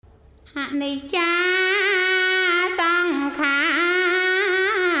Welcome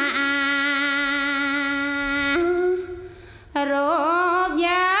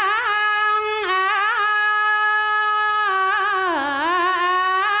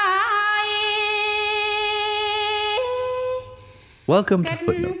to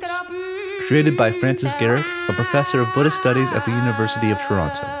Footnotes, created by Frances Garrett, a professor of Buddhist studies at the University of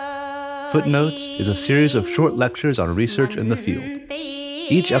Toronto. Footnotes is a series of short lectures on research in the field.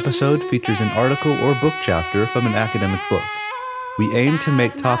 Each episode features an article or book chapter from an academic book. We aim to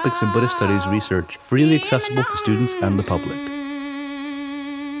make topics in Buddhist studies research freely accessible to students and the public.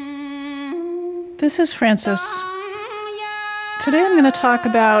 This is Frances. Today I'm going to talk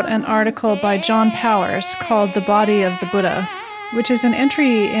about an article by John Powers called The Body of the Buddha, which is an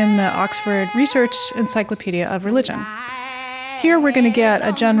entry in the Oxford Research Encyclopedia of Religion. Here we're going to get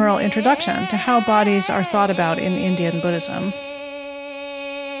a general introduction to how bodies are thought about in Indian Buddhism.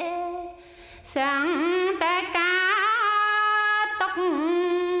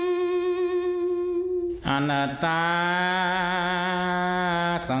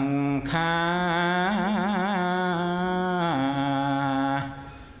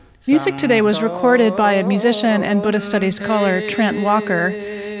 Music today was recorded by a musician and Buddhist studies scholar, Trent Walker,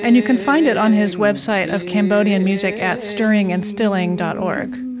 and you can find it on his website of Cambodian music at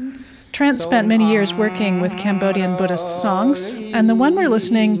stirringandstilling.org. Trent spent many years working with Cambodian Buddhist songs, and the one we're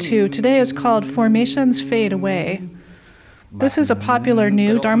listening to today is called Formations Fade Away. This is a popular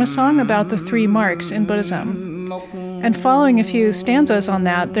new Dharma song about the three marks in Buddhism. And following a few stanzas on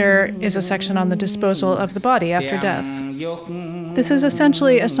that, there is a section on the disposal of the body after death. This is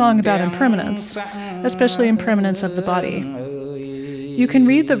essentially a song about impermanence, especially impermanence of the body. You can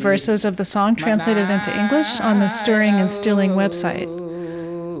read the verses of the song translated into English on the Stirring and Stilling website.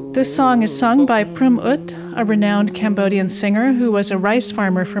 This song is sung by Prum Ut, a renowned Cambodian singer who was a rice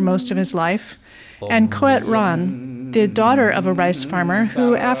farmer for most of his life, and Koet Ran, the daughter of a rice farmer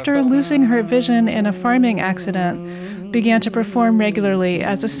who, after losing her vision in a farming accident, began to perform regularly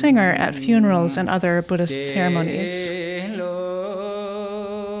as a singer at funerals and other Buddhist ceremonies.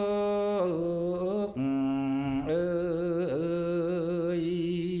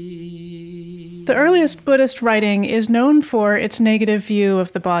 The earliest Buddhist writing is known for its negative view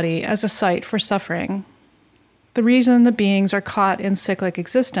of the body as a site for suffering. The reason the beings are caught in cyclic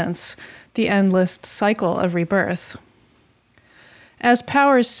existence, the endless cycle of rebirth. As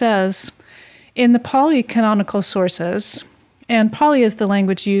Powers says, in the Pali canonical sources, and Pali is the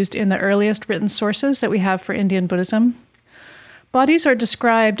language used in the earliest written sources that we have for Indian Buddhism, bodies are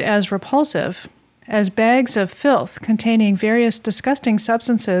described as repulsive, as bags of filth containing various disgusting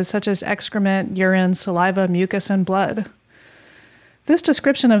substances such as excrement, urine, saliva, mucus, and blood. This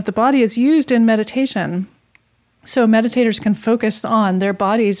description of the body is used in meditation, so meditators can focus on their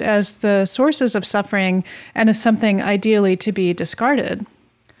bodies as the sources of suffering and as something ideally to be discarded.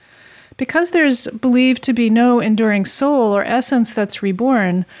 Because there's believed to be no enduring soul or essence that's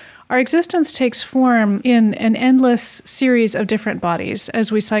reborn, our existence takes form in an endless series of different bodies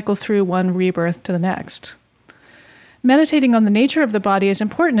as we cycle through one rebirth to the next. Meditating on the nature of the body is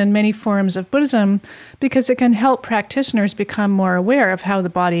important in many forms of Buddhism because it can help practitioners become more aware of how the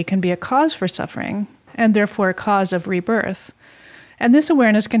body can be a cause for suffering, and therefore a cause of rebirth. And this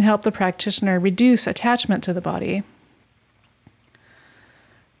awareness can help the practitioner reduce attachment to the body.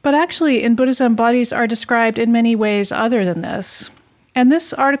 But actually, in Buddhism, bodies are described in many ways other than this. And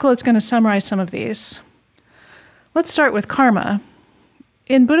this article is going to summarize some of these. Let's start with karma.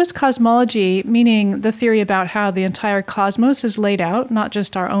 In Buddhist cosmology, meaning the theory about how the entire cosmos is laid out, not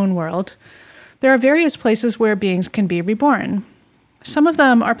just our own world, there are various places where beings can be reborn. Some of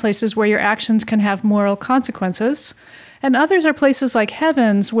them are places where your actions can have moral consequences, and others are places like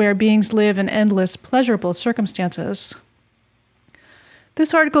heavens where beings live in endless, pleasurable circumstances.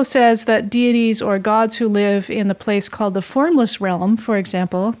 This article says that deities or gods who live in the place called the formless realm, for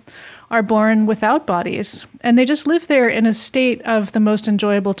example, are born without bodies, and they just live there in a state of the most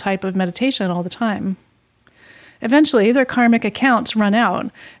enjoyable type of meditation all the time. Eventually, their karmic accounts run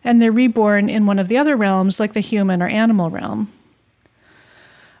out, and they're reborn in one of the other realms like the human or animal realm.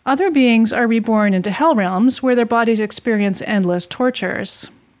 Other beings are reborn into hell realms where their bodies experience endless tortures.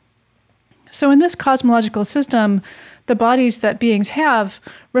 So in this cosmological system, the bodies that beings have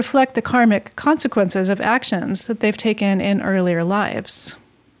reflect the karmic consequences of actions that they've taken in earlier lives.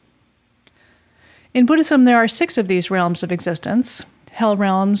 In Buddhism, there are 6 of these realms of existence: hell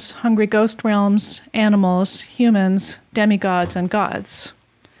realms, hungry ghost realms, animals, humans, demigods, and gods.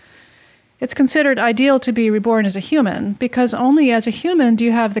 It's considered ideal to be reborn as a human because only as a human do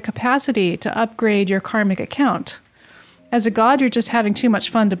you have the capacity to upgrade your karmic account. As a god, you're just having too much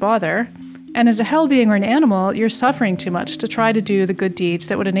fun to bother. And as a hell being or an animal, you're suffering too much to try to do the good deeds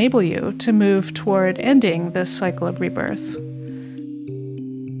that would enable you to move toward ending this cycle of rebirth.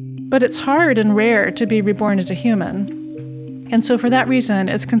 But it's hard and rare to be reborn as a human. And so for that reason,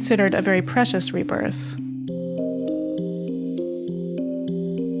 it's considered a very precious rebirth.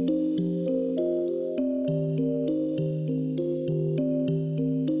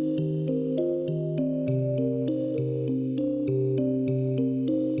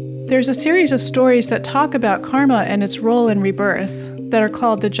 There's a series of stories that talk about karma and its role in rebirth that are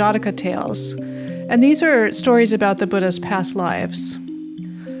called the Jataka tales. And these are stories about the Buddha's past lives.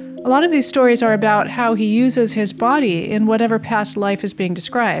 A lot of these stories are about how he uses his body in whatever past life is being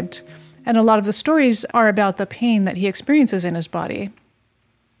described. And a lot of the stories are about the pain that he experiences in his body.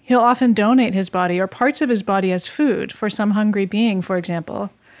 He'll often donate his body or parts of his body as food for some hungry being, for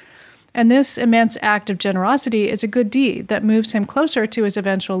example. And this immense act of generosity is a good deed that moves him closer to his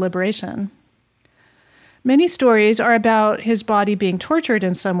eventual liberation. Many stories are about his body being tortured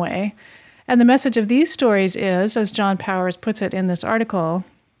in some way, and the message of these stories is, as John Powers puts it in this article,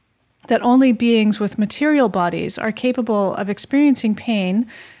 that only beings with material bodies are capable of experiencing pain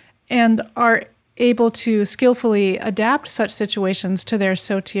and are able to skillfully adapt such situations to their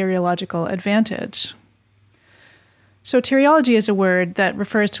soteriological advantage. Soteriology is a word that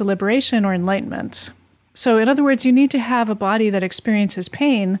refers to liberation or enlightenment. So in other words, you need to have a body that experiences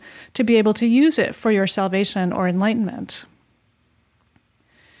pain to be able to use it for your salvation or enlightenment.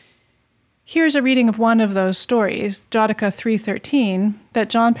 Here's a reading of one of those stories, Jataka 3:13,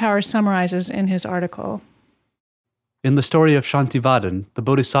 that John Powers summarizes in his article. In the story of Shantivadan, the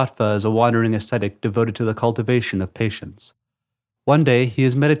bodhisattva is a wandering ascetic devoted to the cultivation of patience. One day he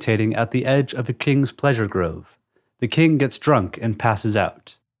is meditating at the edge of a king's pleasure grove. The king gets drunk and passes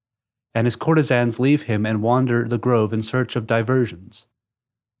out, and his courtesans leave him and wander the grove in search of diversions.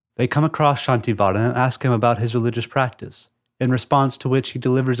 They come across Shantivadan and ask him about his religious practice, in response to which he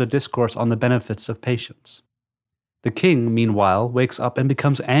delivers a discourse on the benefits of patience. The king, meanwhile, wakes up and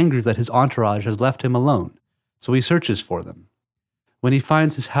becomes angry that his entourage has left him alone, so he searches for them. When he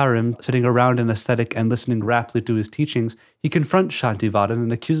finds his harem sitting around an ascetic and listening raptly to his teachings, he confronts Shantivadan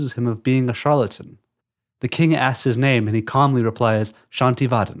and accuses him of being a charlatan. The king asks his name, and he calmly replies,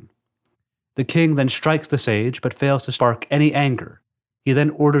 Shantivadan. The king then strikes the sage, but fails to spark any anger. He then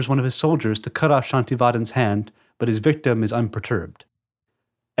orders one of his soldiers to cut off Shantivadan's hand, but his victim is unperturbed.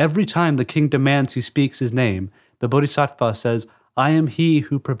 Every time the king demands he speaks his name, the bodhisattva says, I am he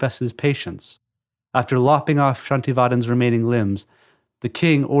who professes patience. After lopping off Shantivadan's remaining limbs, the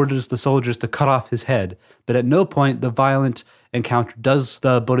king orders the soldiers to cut off his head, but at no point the violent encounter does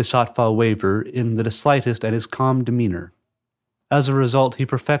the bodhisattva waver in the slightest at his calm demeanor. As a result, he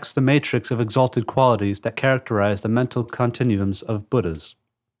perfects the matrix of exalted qualities that characterize the mental continuums of Buddhas.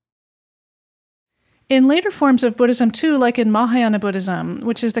 In later forms of Buddhism too, like in Mahayana Buddhism,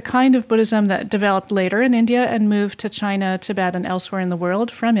 which is the kind of Buddhism that developed later in India and moved to China, Tibet, and elsewhere in the world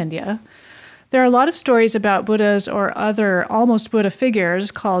from India, there are a lot of stories about Buddhas or other almost Buddha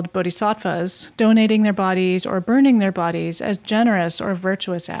figures called bodhisattvas donating their bodies or burning their bodies as generous or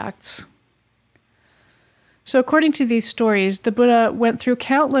virtuous acts. So according to these stories, the Buddha went through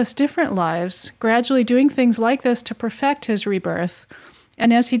countless different lives, gradually doing things like this to perfect his rebirth.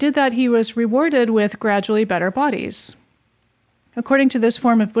 And as he did that, he was rewarded with gradually better bodies. According to this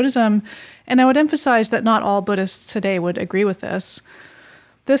form of Buddhism, and I would emphasize that not all Buddhists today would agree with this,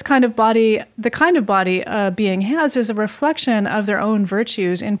 the kind of body a being has is a reflection of their own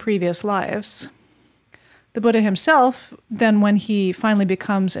virtues in previous lives. The Buddha himself, then when he finally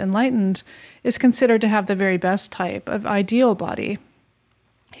becomes enlightened, is considered to have the very best type of ideal body.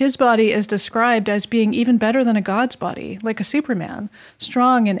 His body is described as being even better than a god's body, like a Superman,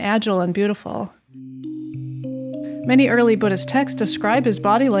 strong and agile and beautiful. Many early Buddhist texts describe his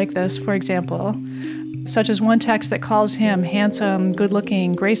body like this, for example, such as one text that calls him handsome,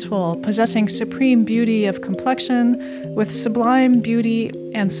 good-looking, graceful, possessing supreme beauty of complexion, with sublime beauty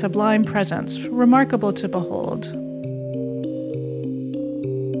and sublime presence, remarkable to behold.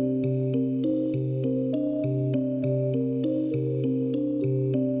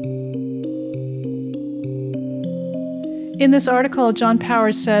 In this article, John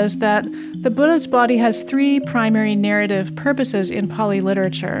Powers says that the Buddha's body has three primary narrative purposes in Pali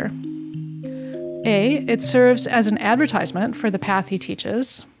literature. A, it serves as an advertisement for the path he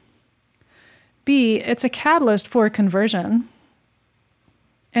teaches. B, it's a catalyst for conversion.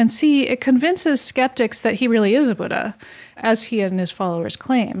 And C, it convinces skeptics that he really is a Buddha, as he and his followers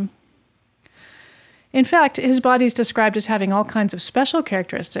claim. In fact, his body is described as having all kinds of special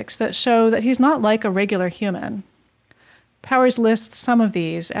characteristics that show that he's not like a regular human. Powers lists some of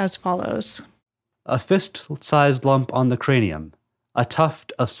these as follows. A fist-sized lump on the cranium, a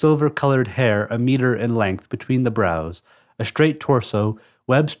tuft of silver-colored hair a meter in length between the brows, a straight torso,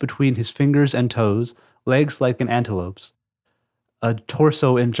 webs between his fingers and toes, legs like an antelope's, a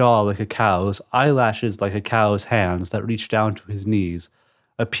torso and jaw like a cow's, eyelashes like a cow's hands that reach down to his knees,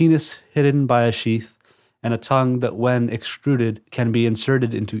 a penis hidden by a sheath, and a tongue that when extruded can be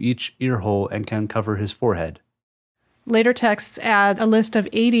inserted into each ear hole and can cover his forehead. Later texts add a list of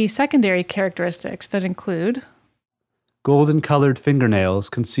 80 secondary characteristics that include golden-colored fingernails,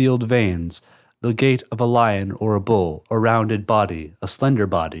 concealed veins, the gait of a lion or a bull, a rounded body, a slender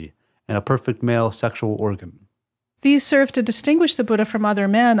body, and a perfect male sexual organ. These serve to distinguish the Buddha from other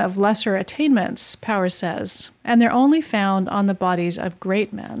men of lesser attainments, Powers says, and they're only found on the bodies of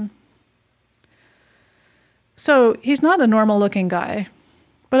great men. So he's not a normal-looking guy.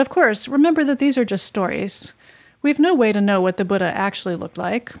 But of course, remember that these are just stories. We have no way to know what the Buddha actually looked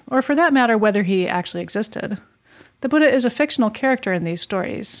like, or for that matter, whether he actually existed. The Buddha is a fictional character in these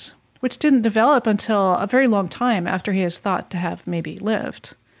stories, which didn't develop until a very long time after he is thought to have maybe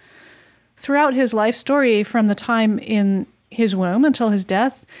lived. Throughout his life story, from the time in his womb until his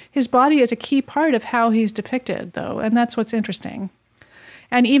death, his body is a key part of how he's depicted, though, and that's what's interesting.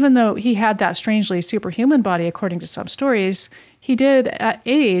 And even though he had that strangely superhuman body, according to some stories, he did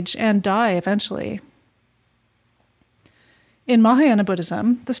age and die eventually. In Mahayana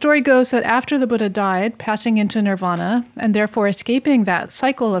Buddhism, the story goes that after the Buddha died, passing into nirvana, and therefore escaping that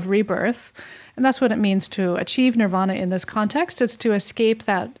cycle of rebirth, and that's what it means to achieve nirvana in this context, it's to escape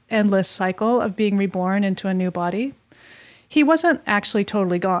that endless cycle of being reborn into a new body. He wasn't actually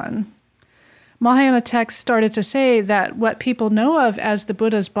totally gone. Mahayana texts started to say that what people know of as the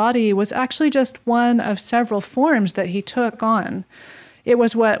Buddha's body was actually just one of several forms that he took on. It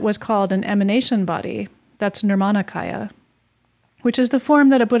was what was called an emanation body, that's Nirmanakaya, which is the form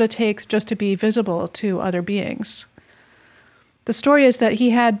that a Buddha takes just to be visible to other beings. The story is that he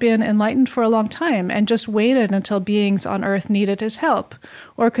had been enlightened for a long time and just waited until beings on earth needed his help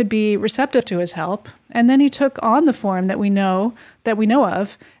or could be receptive to his help, and then he took on the form that we know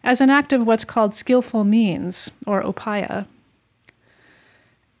of as an act of what's called skillful means, or upaya.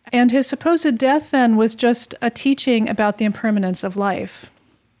 And his supposed death then was just a teaching about the impermanence of life.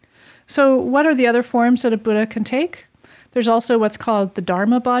 So what are the other forms that a Buddha can take? There's also what's called the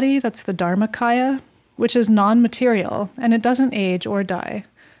Dharma body, that's the Dharmakaya, which is non-material, and it doesn't age or die.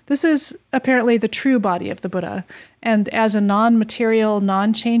 This is apparently the true body of the Buddha, and as a non-material,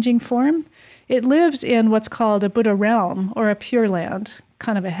 non-changing form, it lives in what's called a Buddha realm, or a pure land,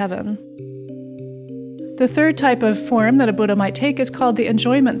 kind of a heaven. The third type of form that a Buddha might take is called the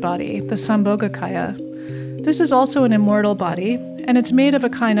enjoyment body, the Sambhogakaya. This is also an immortal body, and it's made of a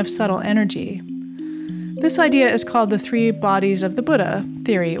kind of subtle energy. This idea is called the three bodies of the Buddha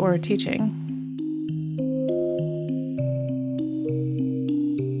theory or teaching.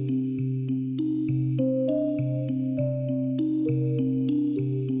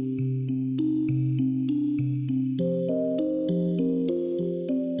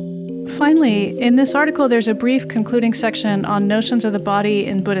 Finally, in this article, there's a brief concluding section on notions of the body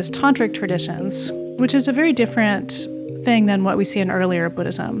in Buddhist tantric traditions, which is a very different thing than what we see in earlier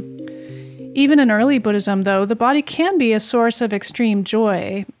Buddhism. Even in early Buddhism, though, the body can be a source of extreme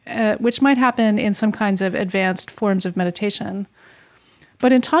joy, which might happen in some kinds of advanced forms of meditation.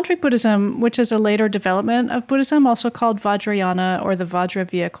 But in Tantric Buddhism, which is a later development of Buddhism, also called Vajrayana or the Vajra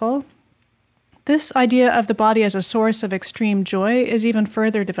vehicle, this idea of the body as a source of extreme joy is even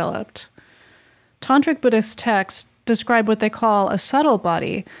further developed. Tantric Buddhist texts describe what they call a subtle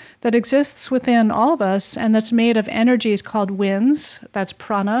body that exists within all of us and that's made of energies called winds, that's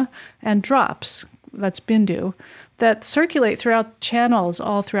prana, and drops, that's bindu, that circulate throughout channels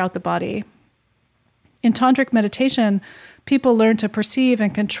all throughout the body. In tantric meditation, people learn to perceive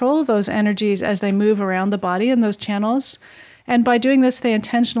and control those energies as they move around the body in those channels, and by doing this, they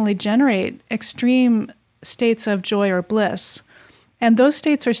intentionally generate extreme states of joy or bliss. And those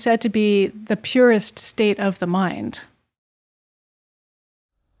states are said to be the purest state of the mind.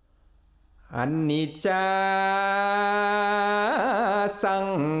 Anicca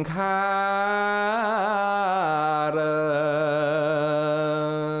sankhara.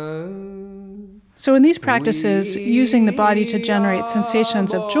 So in these practices, using the body to generate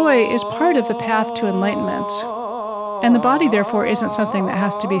sensations of joy is part of the path to enlightenment. And the body, therefore, isn't something that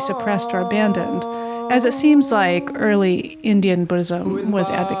has to be suppressed or abandoned, as it seems like early Indian Buddhism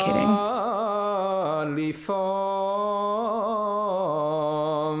was advocating.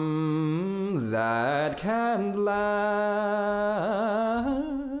 That can last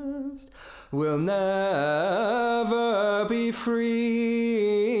will never be free,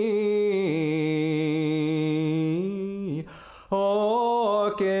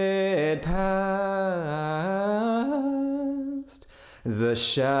 orchid past, the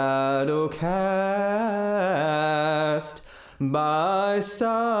shadow cast by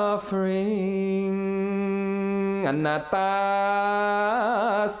suffering, anatta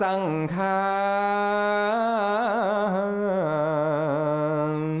sankhara.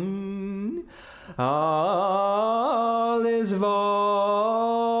 All is void,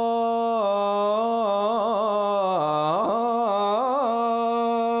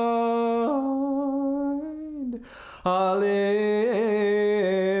 all is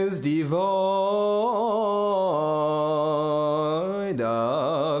devoid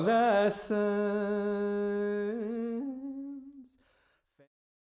of essence.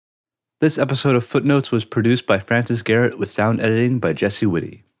 This episode of Footnotes was produced by Frances Garrett with sound editing by Jesse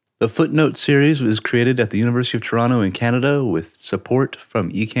Whitty. The Footnotes series was created at the University of Toronto in Canada with support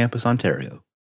from eCampus Ontario.